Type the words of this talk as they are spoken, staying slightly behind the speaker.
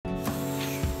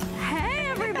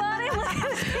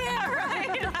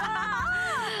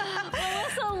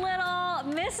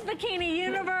Bikini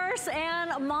Universe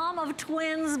and mom of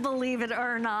twins, believe it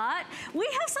or not. We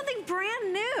have something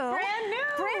brand new. Brand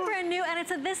new. Brand new, and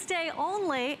it's a this day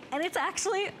only, and it's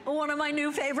actually one of my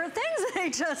new favorite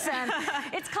things at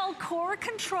HSN. It's called Core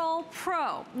Control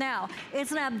Pro. Now,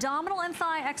 it's an abdominal and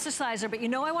thigh exerciser, but you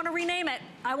know I want to rename it.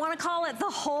 I want to call it the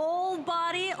whole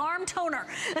body arm toner.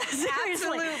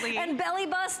 Seriously. Absolutely. And belly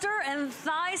buster and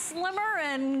thigh slimmer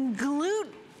and glute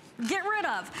get rid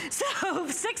of. So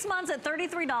 6 months at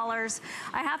 $33.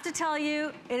 I have to tell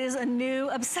you, it is a new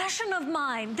obsession of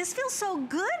mine. This feels so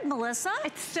good, Melissa.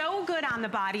 It's so good on the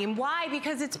body. And why?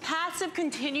 Because it's passive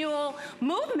continual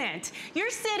movement.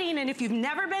 You're sitting, and if you've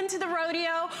never been to the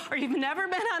rodeo or you've never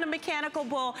been on a mechanical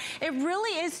bull, it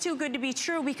really is too good to be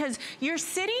true, because you're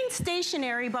sitting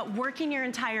stationary but working your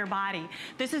entire body.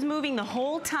 This is moving the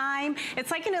whole time.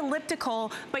 It's like an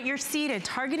elliptical, but you're seated,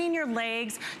 targeting your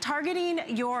legs, targeting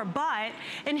your butt,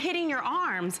 and hitting your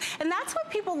arms. And that's what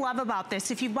people love about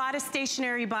this. If you bought a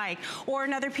stationary bike or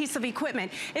another piece of equipment,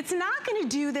 it's not going to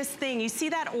do this thing. You see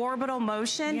that orbital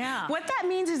motion? Yeah. What that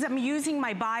means is I'm using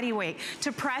my body weight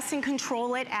to press and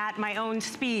control it at my own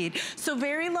speed. So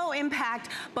very low impact,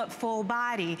 but full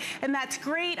body. And that's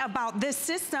great about this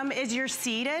system is you're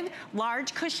seated,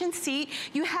 large cushion seat.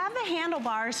 You have the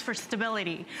handlebars for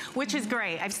stability, which is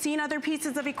great. I've seen other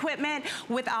pieces of equipment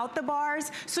without the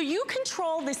bars. So you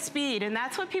control the speed, and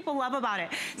that's what people love about it.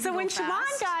 So when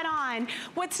Siobhan got on,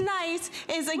 what's nice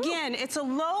is, again, it's a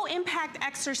low impact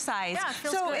exercise. Yeah, it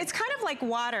feels so good. it's kind of like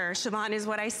water, Siobhan, is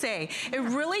what I say. It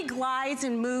really glides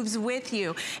and moves with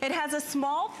you. It has a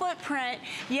small footprint,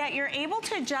 yet you're able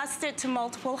to adjust it to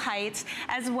multiple heights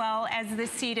as well as the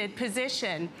seated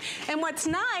position. And what's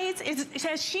nice is,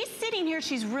 as she's sitting here,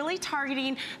 she's really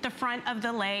targeting the front of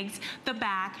the legs, the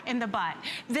back, and the butt.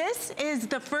 This is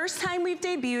the first time we've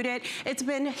debuted it. It's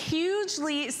been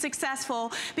hugely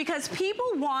successful because people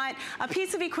want a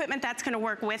piece of equipment that's going to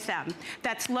work with them,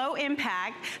 that's low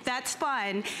impact, that's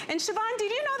fun. And Siobhan,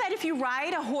 did you know that if you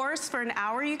ride a horse for an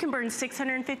hour, you can burn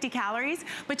 650 calories,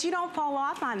 but you don't fall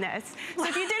off on this? So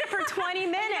if you did it for 20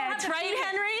 minutes, right,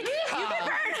 Henry?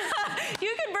 Yeah.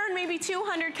 You could burn maybe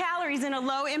 200 calories in a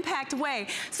low impact way.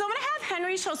 So I'm going to have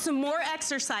Henry show some more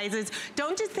exercises.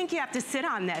 Don't just think you have to sit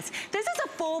on this. This is a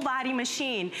full body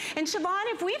machine. And Siobhan,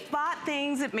 if we've bought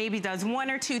things, it maybe does one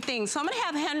or two things. So I'm going to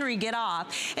have Henry get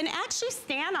off and actually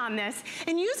stand on this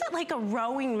and use it like a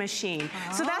rowing machine.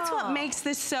 Oh. So that's what makes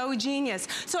this so genius.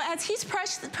 So as he's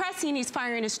pressing, he's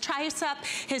firing his tricep,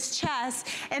 his chest,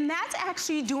 and that's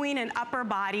actually doing an upper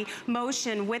body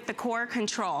motion with the core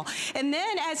control. And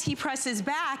then as he presses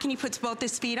back and he puts both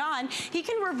his feet on, he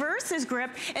can reverse his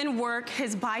grip and work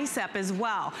his bicep as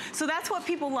well. So that's what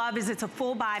people love, is it's a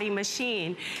full body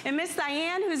machine. And Miss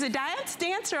Diane, who's a dance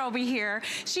dancer over here,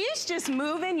 she is just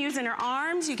moving, using her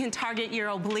arms. You can target your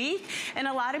oblique, and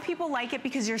a lot of people like it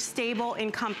because you're stable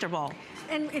and comfortable.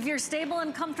 And if you're stable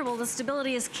and comfortable, the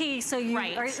stability is key, so you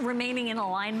are remaining in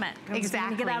alignment. Exactly.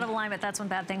 When you get out of alignment, that's when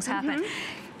bad things happen.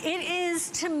 It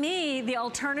is, to me, the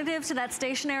alternative to that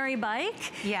stationary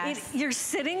bike. Yes. You're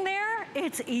sitting there,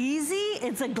 it's easy,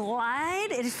 it's a glide,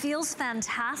 it feels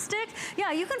fantastic.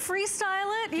 Yeah, you can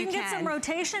freestyle it, you can get some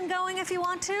rotation going if you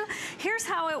want to. Here's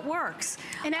how it works.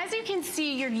 And as you can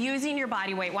see, you're using your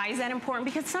body weight. Why is that important?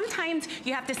 Because sometimes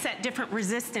you have to set different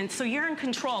resistance, so you're in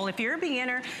control. If you're a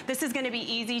beginner, this is going to be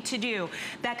easy to do.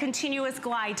 That continuous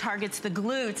glide targets the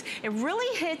glutes. It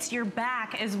really hits your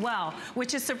back as well,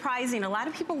 which is surprising. A lot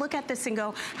of people look at this and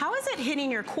go, how is it hitting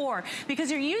your core?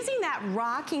 Because you're using that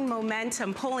rocking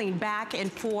momentum, pulling back and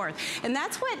forth. And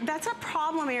that's a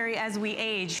problem area as we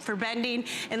age for bending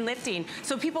and lifting.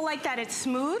 So people like that it's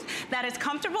smooth, that it's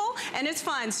comfortable, and it's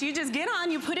fun. So you just get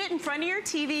on, you put it in front of your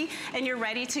TV, and you're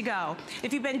ready to go.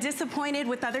 If you've been disappointed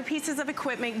with other pieces of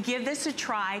equipment, give this a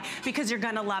try, because you're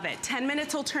gonna love it. 10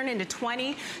 minutes will turn into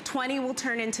 20, 20 will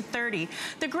turn into 30.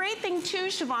 The great thing too,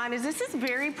 Siobhan, is this is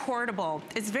very portable.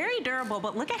 It's very durable,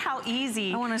 but look at how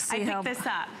easy I picked this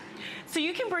up. So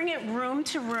you can bring it room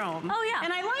to room. Oh yeah.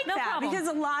 And I like that because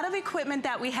a lot of equipment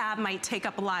that we have might take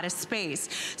up a lot of space.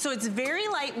 So it's very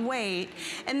lightweight,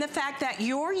 and the fact that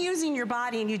you're using your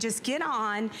body and you just get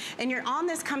on and you're on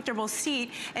this comfortable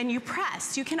seat and you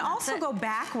press. You can also go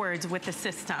backwards with the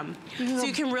system. So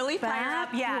you can really fire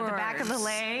up, the back of the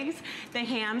legs, the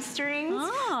hamstrings.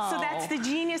 So that's the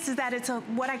genius, is that it's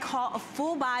what I call a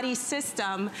full body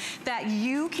system that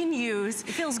you can use.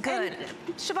 It feels good.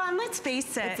 And Siobhan, let's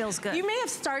face it. It feels good. You may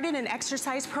have started an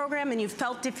exercise program and you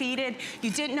felt defeated. You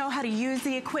didn't know how to use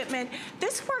the equipment.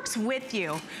 This works with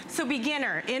you. So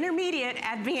beginner, intermediate,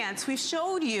 advanced, we've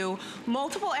showed you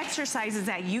multiple exercises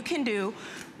that you can do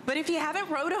But if you haven't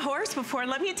rode a horse before,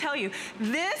 let me tell you,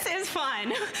 this is fun.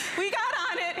 We got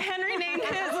on it, Henry named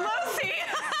his Lucy.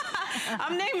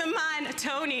 I'm naming mine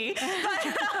Tony.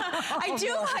 But I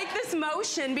do like this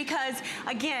motion because,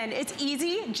 again, it's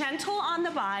easy, gentle on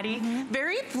the body,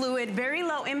 very fluid, very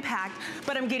low impact,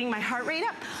 but I'm getting my heart rate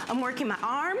up, I'm working my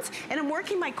arms, and I'm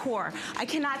working my core. I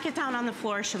cannot get down on the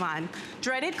floor, Siobhan.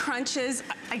 Dreaded crunches,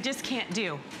 I just can't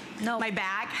do. No. My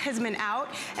back has been out,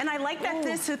 and I like that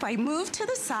if I move to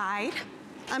the side,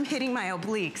 I'm hitting my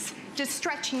obliques, just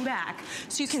stretching back.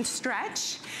 So you can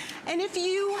stretch. And if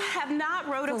you have not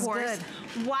rode a horse,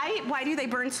 why do they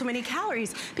burn so many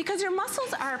calories? Because your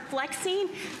muscles are flexing,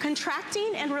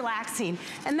 contracting, and relaxing.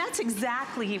 And that's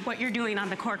exactly what you're doing on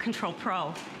the Core Control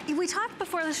Pro. We talked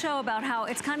before the show about how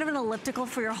it's kind of an elliptical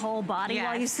for your whole body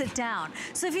while you sit down.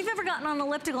 So if you've ever gotten on an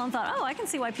elliptical and thought, oh, I can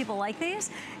see why people like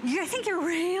these, I think you're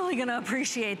really gonna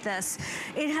appreciate this.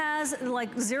 It has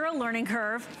like 0 learning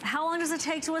curve. How long does it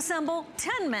take to assemble?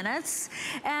 10 minutes.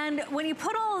 And when you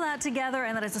put all of that together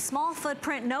and that it's a small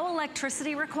footprint, no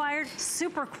electricity required,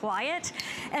 super quiet,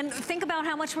 and think about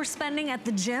how much we're spending at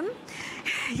the gym,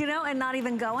 you know, and not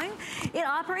even going. It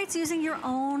operates using your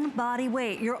own body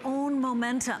weight, your own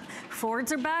momentum.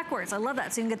 Forwards or backwards, I love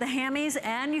that. So you can get the hammies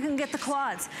and you can get the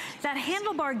quads. That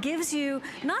handlebar gives you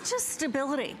not just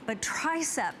stability, but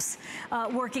triceps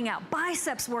working out,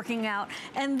 biceps working out,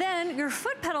 and then your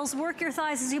foot pedals work your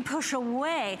thighs as you push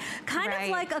away. Kind of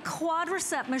like a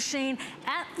quadricep machine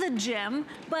at the gym,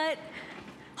 but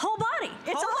whole body.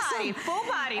 It's awesome. Body, full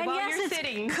body, and while yes, you're it's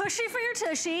sitting. Cushy for your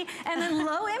tushy, and then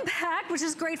low impact, which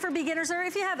is great for beginners or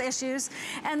if you have issues.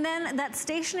 And then that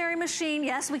stationary machine,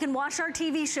 yes, we can watch our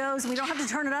TV shows. We don't have to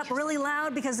turn it up really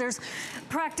loud because there's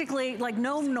practically like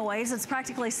no noise. It's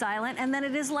practically silent. And then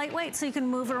it is lightweight, so you can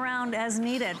move it around as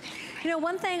needed. You know,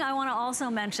 one thing I want to also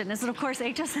mention is that, of course,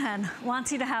 HSN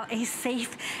wants you to have a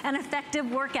safe and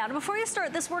effective workout. And before you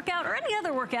start this workout or any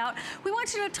other workout, we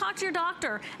want you to talk to your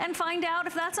doctor and find out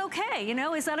if that's okay. You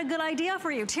know, is that a good idea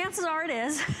for you? Chances are it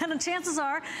is. And the chances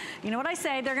are, you know what I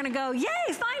say, they're going to go,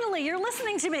 yay, finally, you're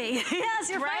listening to me. Yes,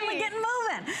 you're finally getting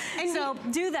moving. And so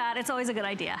do that. It's always a good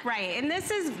idea. Right. And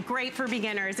this is great for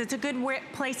beginners. It's a good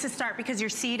place to start because you're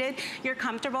seated, you're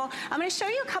comfortable. I'm going to show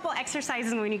you a couple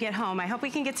exercises when you get home. I hope we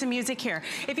can get some music here.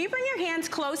 If you bring your hands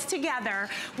close together,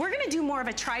 we're gonna do more of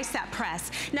a tricep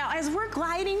press. Now, as we're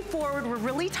gliding forward, we're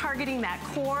really targeting that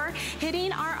core,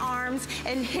 hitting our arms,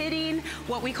 and hitting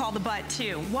what we call the butt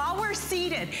too. While we're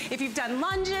seated, if you've done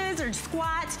lunges or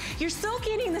squats, you're still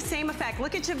getting the same effect.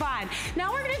 Look at Siobhan.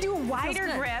 Now we're gonna do a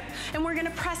wider grip, and we're gonna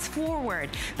press forward.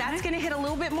 That's gonna hit a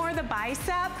little bit more of the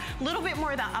bicep, a little bit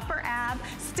more of the upper ab,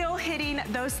 still hitting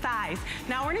those thighs.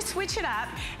 Now we're gonna switch it up,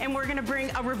 and we're gonna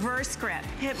bring a reverse grip,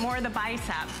 hit more of the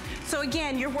bicep. So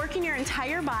again, you're working your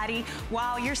entire body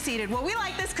while you're seated. Well, we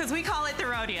like this because we call it the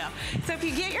rodeo. So if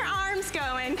you get your arms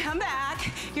going, come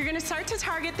back, you're gonna start to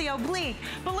target the oblique.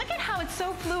 But look at how it's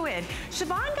so fluid.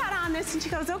 Siobhan got on this and she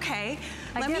goes, okay,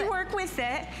 let me work with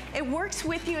it. It works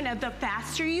with you, and the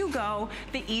faster you go,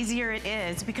 the easier it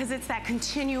is because it's that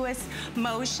continuous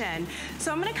motion.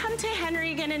 So I'm gonna come to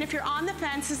Henry again, and if you're on the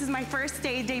fence, this is my first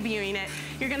day debuting it,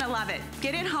 you're gonna love it.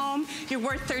 Get it home, you're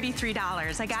worth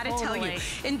 $33. I gotta tell you,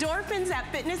 endorphins that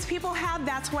fitness people have,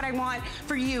 that's what I want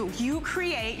for you. You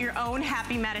create your own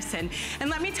happy medicine. And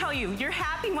let me tell you, you're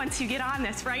happy once you get on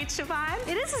this, right, Siobhan?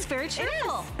 It is, it's very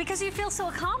cheerful because you feel so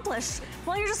accomplished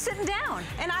while you're just sitting down.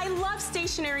 And I love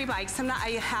stationary bikes.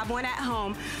 I have one at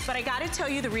home, but I gotta tell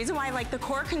you, the reason why I like the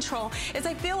Core Control is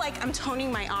I feel like I'm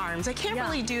toning my arms. I can't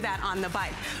really do that on the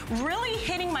bike. Really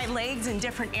hitting my legs in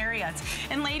different areas.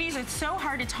 And ladies, it's so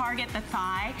hard to target the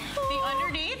thigh, the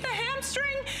underneath, the hamstring,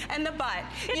 and the butt.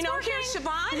 You know, here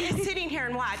Siobhan is sitting here,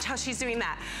 and watch how she's doing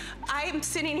that. I'm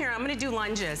sitting here, I'm gonna do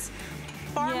lunges.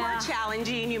 Far more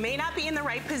challenging. You may not be in the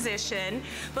right position,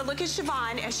 but look at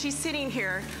Siobhan as she's sitting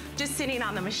here, just sitting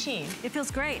on the machine. It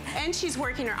feels great. And she's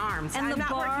working her arms. And the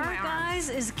bar, guys,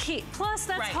 is key. Plus,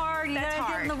 that's hard. You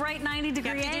gotta get in the right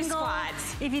 90-degree angle.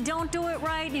 Squats. If you don't do it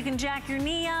right, you can jack your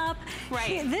knee up.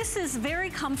 Right. This is very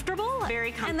comfortable.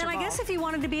 Very comfortable. And then I guess if you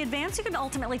wanted to be advanced, you could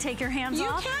ultimately take your hands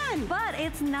off. You can. But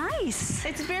it's nice.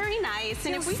 It's very nice.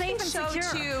 And if we can show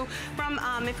you from,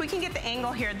 if we can get the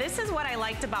angle here, this is what I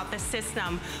liked about the system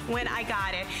when I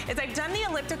got it, is I've done the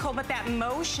elliptical, but that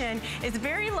motion is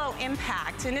very low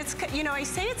impact. And it's, you know, I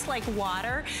say it's like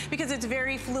water because it's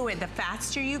very fluid. The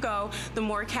faster you go, the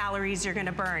more calories you're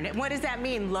gonna burn. And what does that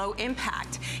mean? Low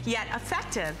impact, yet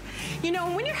effective. You know,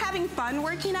 when you're having fun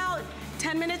working out,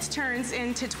 10 minutes turns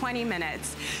into 20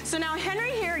 minutes. So now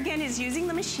Henry here again is using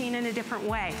the machine in a different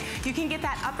way. You can get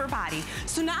that upper body.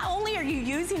 So not only are you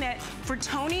using it for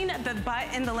toning the butt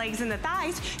and the legs and the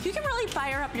thighs, you can really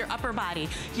fire up your upper body,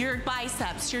 your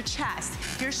biceps, your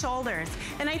chest, your shoulders.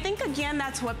 And I think again,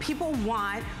 that's what people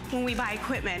want when we buy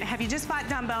equipment. Have you just bought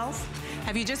dumbbells?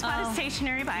 Have you just bought a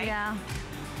stationary bike? Yeah.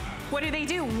 What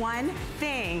do? One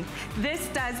thing. This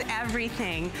does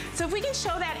everything. So if we can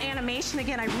show that animation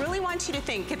again, I really want you to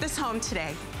think, get this home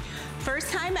today.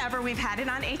 First time ever, we've had it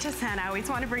on HSN. I always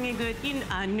want to bring in good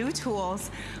new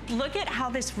tools. Look at how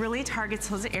this really targets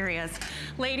those areas.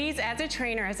 Ladies, as a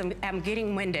trainer, as I'm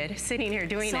getting winded sitting here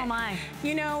doing it. So am I.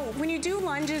 You know, when you do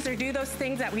lunges or do those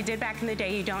things that we did back in the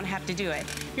day, you don't have to do it.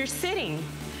 You're sitting.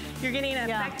 You're getting an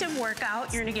effective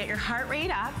workout. You're going to get your heart rate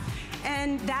up.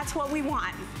 And that's what we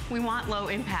want. We want low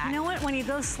impact. You know what? When you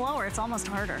go slower, it's almost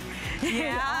harder.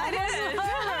 Yeah, it is.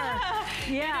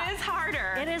 Yeah. It is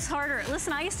harder. It is harder.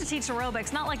 Listen, I used to teach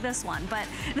aerobics, not like this one, but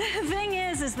the thing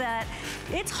is that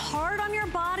it's hard on your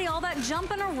body, all that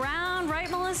jumping around, right,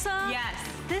 Melissa? Yes.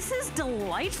 This is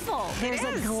delightful. There's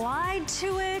a glide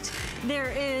to it.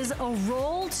 There is a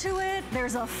roll to it.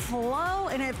 There's a flow,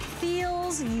 and it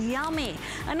feels yummy.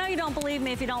 I know you don't believe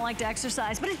me if you don't like to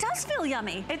exercise, but it does feel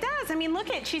yummy. It does. I mean, look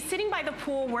at, she's sitting by the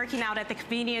pool working out at the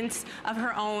convenience of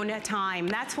her own time.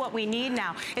 That's what we need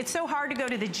now. It's so hard to go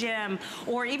to the gym,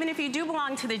 or even if you do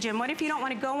belong to the gym, what if you don't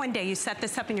want to go one day? You set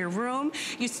this up in your room,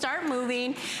 you start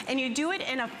moving, and you do it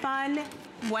in a fun,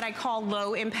 what I call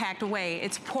low impact way.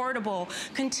 It's portable,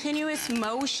 continuous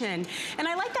motion. And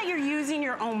I like that you're using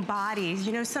your own bodies.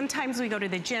 You know, sometimes we go to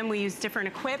the gym, we use different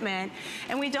equipment,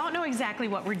 and we don't know exactly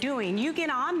what we're doing. You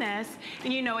get on this,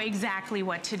 and you know exactly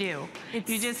what to do.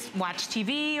 You just watch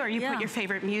TV, or you put your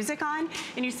favorite music on,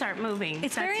 and you start moving.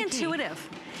 It's very intuitive.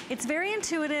 It's very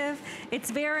intuitive.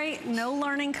 It's very no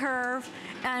learning curve.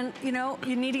 And you know,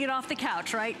 you need to get off the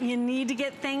couch, right? You need to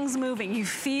get things moving. You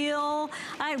feel,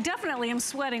 I definitely am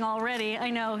sweating already. I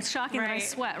know, it's shocking that I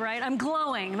sweat, right? I'm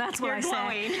glowing, that's what I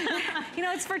say. You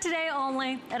know, it's for today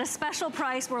only at a special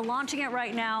price. We're launching it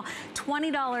right now,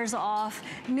 $20 off.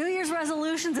 New Year's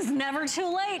resolutions, is never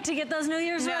too late to get those New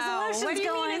Year's resolutions what do you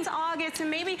going. mean it's August and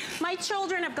maybe my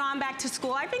children have gone back to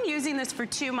school. I've been using this for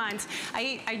 2 months.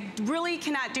 I really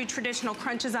cannot do traditional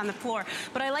crunches on the floor,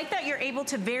 but I like that you're able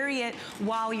to vary it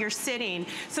while you're sitting.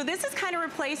 So this is kind of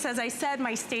replaced, as I said,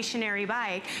 my stationary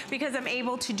bike, because I'm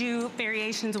able to do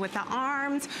variations with the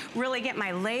arms, really get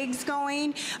my legs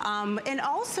going, and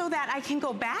also that I can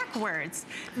go backwards.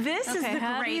 This is the great thing.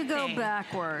 How do you go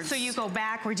backwards? So you go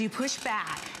backwards, you push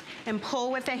back and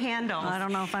pull with the handles. I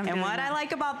don't know if I'm doing that. And what I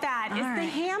like about that is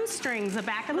the hamstrings, the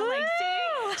back of the legs.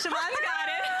 See, Siobhan's got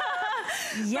it.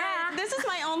 Yeah. But this is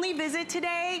my only visit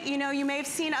today. You know, you may have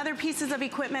seen other pieces of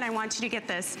equipment. I want you to get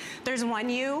this. There's one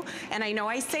you, and I know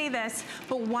I say this,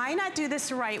 but why not do this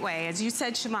the right way? As you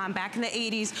said, Siobhan, back in the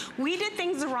 80s, we did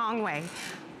things the wrong way.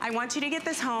 I want you to get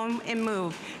this home and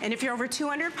move. And if you're over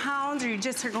 200 pounds or you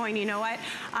just are going, you know what,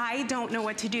 I don't know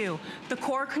what to do. The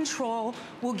core control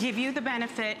will give you the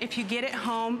benefit if you get it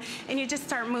home and you just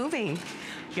start moving.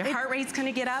 Your heart rate's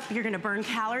gonna get up, you're gonna burn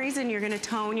calories, and you're gonna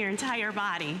tone your entire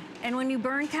body. And when you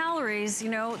burn calories, you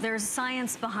know, there's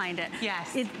science behind it.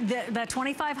 Yes. The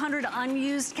 2,500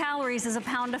 unused calories is a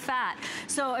pound of fat.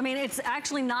 So, I mean, it's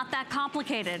actually not that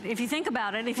complicated. If you think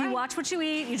about it, if you watch what you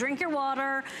eat, you drink your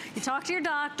water, you talk to your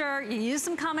doctor, you use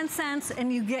some common sense,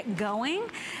 and you get going,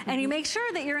 and you make sure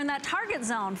that you're in that target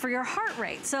zone for your heart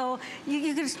rate. So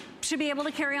you should be able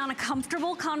to carry on a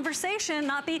comfortable conversation,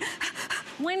 not be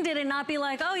winded and not be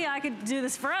like, oh yeah, I could do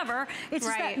this forever. It's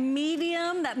just that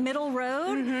medium, that middle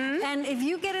road. And if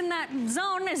you get in that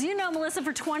zone, as you know, Melissa,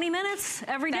 for 20 minutes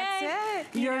every day,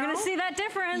 you're gonna see that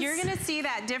difference. You're gonna see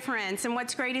that difference. And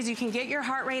what's great is you can get your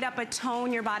heart rate up but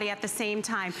tone your body at the same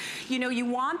time. You know, you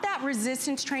want that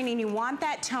resistance training, you want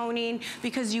that toning,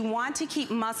 because you want to keep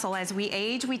muscle. As we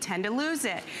age, we tend to lose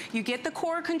it. You get the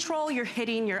core control, you're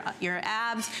hitting your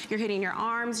abs, you're hitting your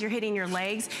arms, you're hitting your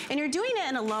legs, and you're doing it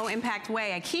in a low impact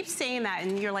way. I keep saying that,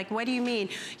 and you're like, what do you mean?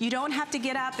 You don't have to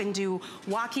get up and do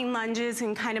walking lunges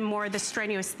and kind of more of the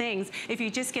strenuous things if you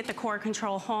just get the core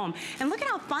control home. And look at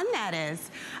how fun that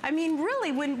is. I mean,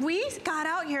 really, when we got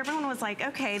out here, everyone was like,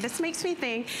 okay, this makes me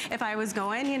think if I was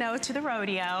going, you know, to the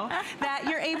rodeo, that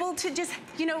you're able to just,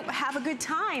 you know, have a good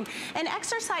time. And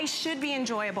exercise should be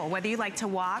enjoyable, whether you like to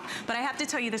walk, but I have to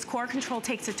tell you, this core control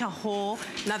takes it to a whole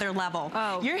another level.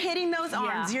 You're hitting those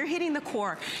arms, you're hitting the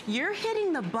core, you're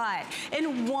hitting the butt,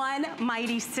 in one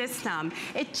mighty system.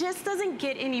 It just doesn't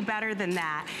get any better than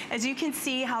that. As you can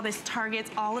see how this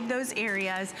targets all of those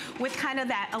areas with kind of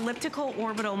that elliptical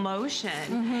orbital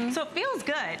motion. So it feels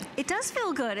good. It does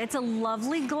feel good. It's a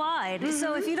lovely glide.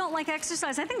 So if you don't like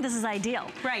exercise, I think this is ideal.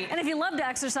 Right. And if you love to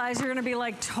exercise, you're gonna be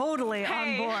like totally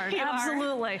on board.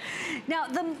 Absolutely. Now,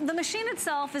 the machine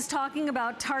itself is talking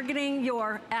about targeting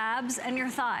your abs and your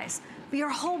thighs. Your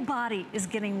whole body is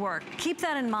getting work. Keep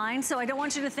that in mind. So I don't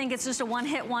want you to think it's just a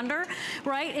one-hit wonder,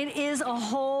 right? It is a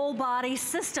whole body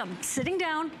system. Sitting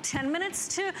down, 10 minutes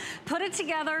to put it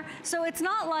together. So it's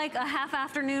not like a half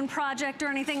afternoon project or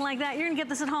anything like that. You're gonna get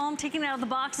this at home. Taking it out of the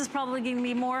box is probably gonna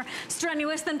be more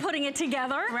strenuous than putting it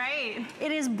together. Right.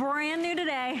 It is brand new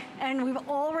today, and we've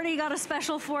already got a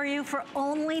special for you for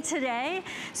only today.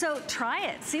 So try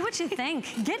it, see what you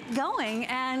think. Get going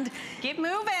and get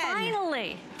moving.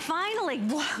 Finally,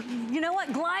 you know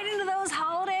what? Glide into those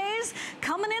holidays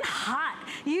coming in hot.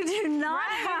 You do not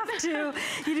have to.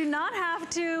 You do not have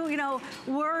to, you know,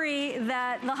 worry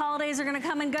that the holidays are going to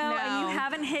come and go and you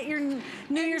haven't hit your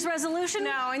New Year's resolution.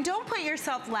 No, and don't put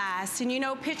yourself last. And you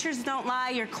know, pictures don't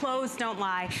lie, your clothes don't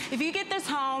lie. If you get this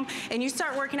home and you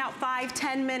start working out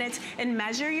 5-10 minutes and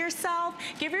measure yourself,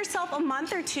 give yourself a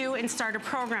month or two and start a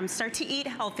program. Start to eat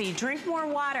healthy, drink more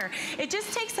water. It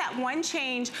just takes that one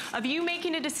change of you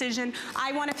making a decision.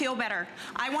 I want to feel better.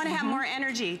 I want to have more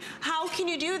energy. How can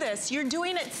you do this? You're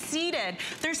doing it seated.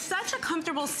 There's such a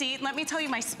comfortable seat. Let me tell you,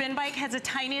 my spin bike has the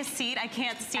tiniest seat. I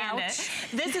can't stand it.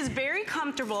 This is very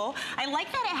comfortable. I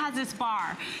like that it has this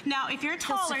bar. Now, if you're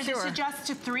taller, this adjusts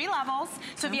to 3 levels.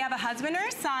 So if you have a husband or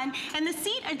a son, and the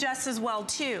seat adjusts as well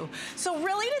too. So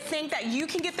really to think that you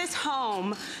can get this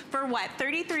home for what,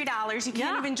 $33, you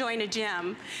can't even join a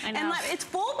gym. I know. And it's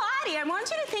full body. I want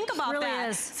you to think about really that.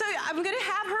 Is. So I'm gonna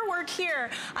have her work here.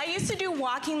 I used to do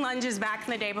walking lunges back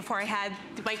in the day before I had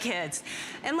my kids.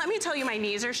 And let me tell you, my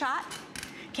knees are shot.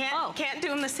 Can't do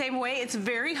them the same way. It's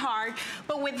very hard.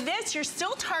 But with this, you're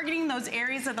still targeting those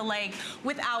areas of the leg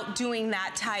without doing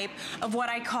that type of what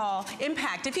I call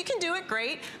impact. If you can do it,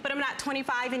 great, but I'm not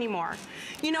 25 anymore.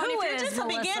 You know, and if you're just a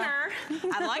beginner,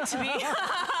 I'd like to be.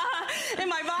 In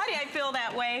my body, I feel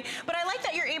that way. But I like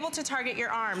that you're able to target your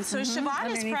arms. So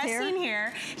Siobhan is pressing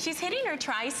here. She's hitting her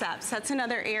triceps. That's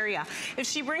another area. If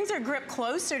she brings her grip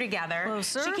closer together,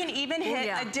 she can even hit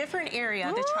a different area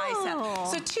of the tricep.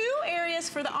 So 2 areas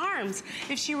for the arms.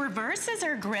 If she reverses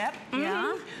her grip,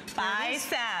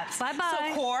 biceps. Bye-bye.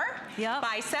 So core,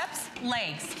 biceps,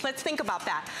 legs. Let's think about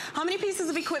that. How many pieces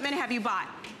of equipment have you bought?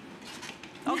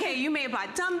 Okay, you may have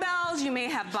bought dumbbells, you may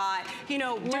have bought, you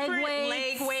know, different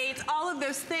leg weights, all of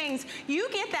those things. You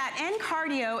get that and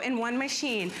cardio in one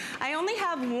machine. I only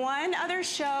have one other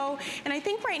show, and I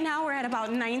think right now we're at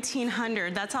about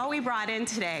 1,900. That's all we brought in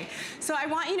today. So I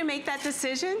want you to make that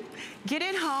decision, get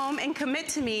it home, and commit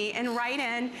to me, and write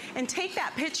in, and take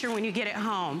that picture when you get it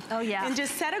home. Oh, yeah. And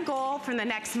just set a goal for the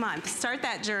next month. Start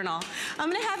that journal.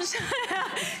 I'm gonna have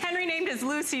Henry named his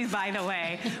Lucy's, by the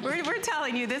way. We're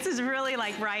telling you, this is really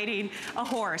like riding a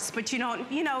horse, but riding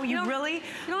a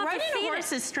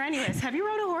horse is strenuous. Have you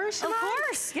rode a horse? Of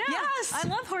course, yeah. Yes. I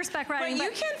love horseback riding. But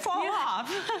you can fall off.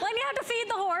 Well, you have to feed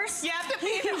the horse. You have to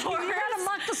feed the horse. You gotta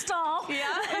muck the stall.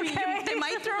 Yeah, they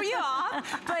might throw you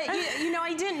off. But you know,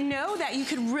 I didn't know that you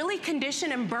could really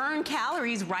condition and burn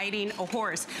calories riding a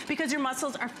horse because your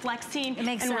muscles are flexing and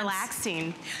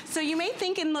relaxing. So you may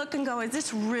think and look and go, is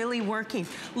this really working?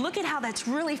 Look at how that's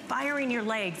really firing your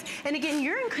legs. And again,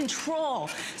 you're in control.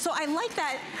 So I like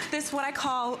that this, what I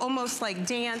call almost like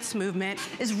dance movement,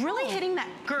 is really hitting that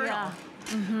girdle. Yeah.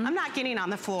 I'm not getting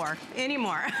on the floor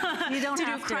anymore. You don't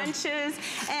have to do crunches.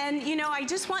 And you know, I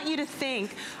just want you to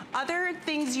think other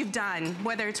things you've done,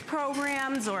 whether it's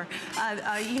programs or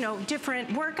you know, different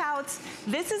workouts.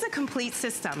 This is a complete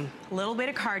system. A little bit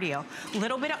of cardio, a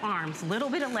little bit of arms, a little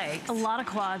bit of legs. A lot of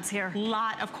quads here. A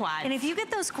lot of quads. And if you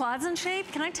get those quads in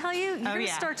shape, can I tell you, you're gonna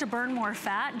start to burn more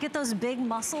fat, get those big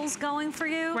muscles going for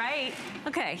you. Right.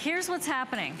 Okay, here's what's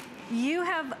happening. You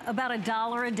have about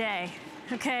 $1 a day.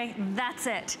 Okay, that's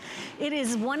it. It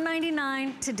is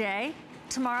 $1.99 today.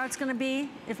 Tomorrow it's gonna be,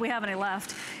 if we have any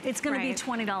left, it's gonna be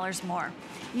 $20 more.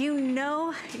 You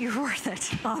know you're worth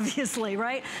it, obviously,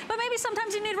 right? But maybe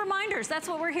sometimes you need reminders. That's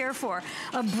what we're here for.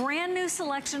 A brand new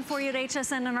selection for you at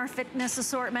HSN in our fitness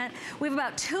assortment. We have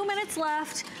about 2 minutes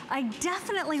left. I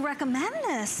definitely recommend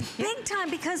this big time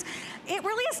because it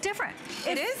really is different.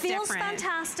 It feels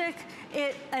fantastic.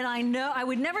 And I know, I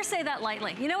would never say that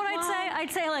lightly. You know what I'd say?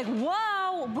 I'd say like,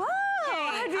 whoa, whoa.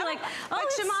 you'd be like, oh,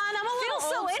 but Shimon, I'm a little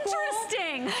feels so old school.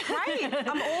 interesting. Right,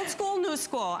 I'm old school, new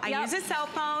school. I use a cell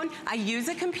phone, I use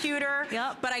a computer,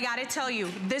 but I gotta tell you,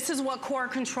 this is what core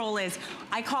control is.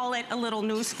 I call it a little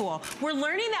new school. We're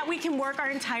learning that we can work our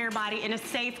entire body in a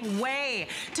safe way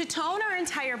to tone our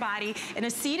entire body in a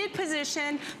seated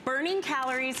position, burning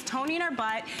calories, toning our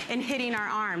butt, and hitting our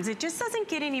arms. It just doesn't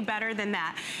get any better than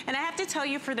that. And I have to tell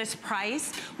you, for this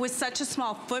price, with such a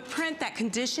small footprint that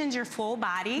conditions your full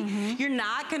body, you're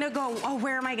not gonna go, oh,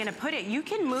 where am I gonna put it? You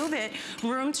can move it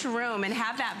room to room and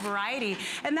have that variety.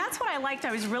 And that's what I liked.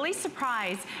 I was really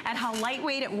surprised at how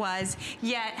lightweight it was,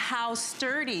 yet how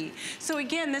sturdy. So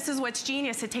again, this is what's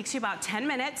genius. It takes you about 10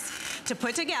 minutes to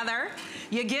put together.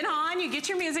 You get on, you get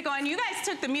your music on. You guys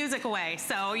took the music away,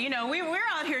 so you know, we're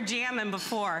out here jamming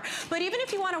before. But even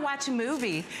if you want to watch a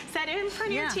movie, set it in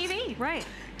front of your TV. Right.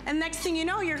 And next thing you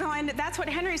know, you're going, that's what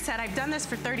Henry said, I've done this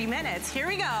for 30 minutes. Here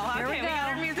we go. Here we got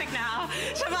our music now.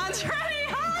 Siobhan's ready.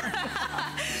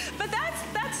 But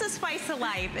that's the spice of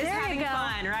life, is having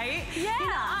fun, right? Yeah. You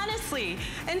know, honestly.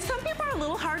 And some people are a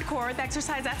little hardcore with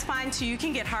exercise. That's fine too. You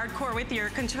can get hardcore with your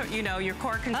control, you know, your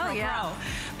core control pro.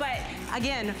 But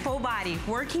again, full body,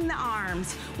 working the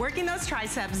arms, working those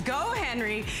triceps. Go,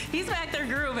 Henry. He's back there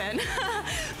grooving.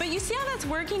 But you see how that's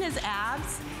working his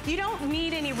abs? You don't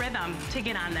need any rhythm to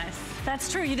get on this.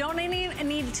 That's true. You don't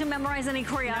need to memorize any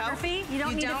choreography. Nope, you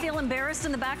don't need to feel embarrassed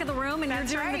in the back of the room and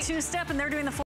you're doing the two-step and they're doing the